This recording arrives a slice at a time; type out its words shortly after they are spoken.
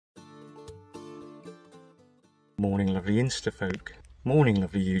Morning lovely Insta folk, morning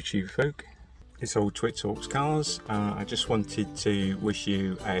lovely YouTube folk. It's Old Twit Talks Cars. I just wanted to wish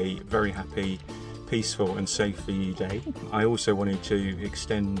you a very happy, peaceful and safe VE day. I also wanted to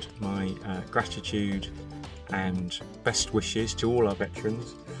extend my gratitude and best wishes to all our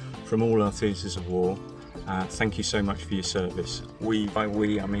veterans from all our theatres of war. Thank you so much for your service. By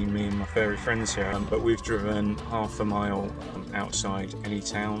we, I mean me and my furry friends here, but we've driven half a mile outside any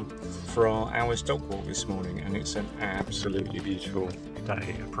town for our hour's dog walk this morning, and it's an absolutely beautiful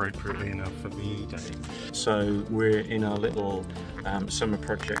day, appropriately enough for VE day. So we're in our little summer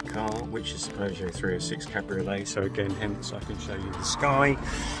project car, which is the Peugeot 306 Cabriolet, so again, hence I can show you the sky,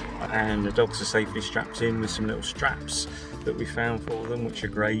 and the dogs are safely strapped in with some little straps that we found for them, which are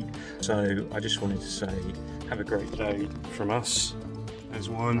great. So I just wanted to say, have a great day from us. There's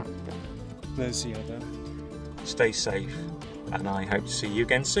one, there's the other. Stay safe, and I hope to see you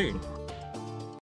again soon.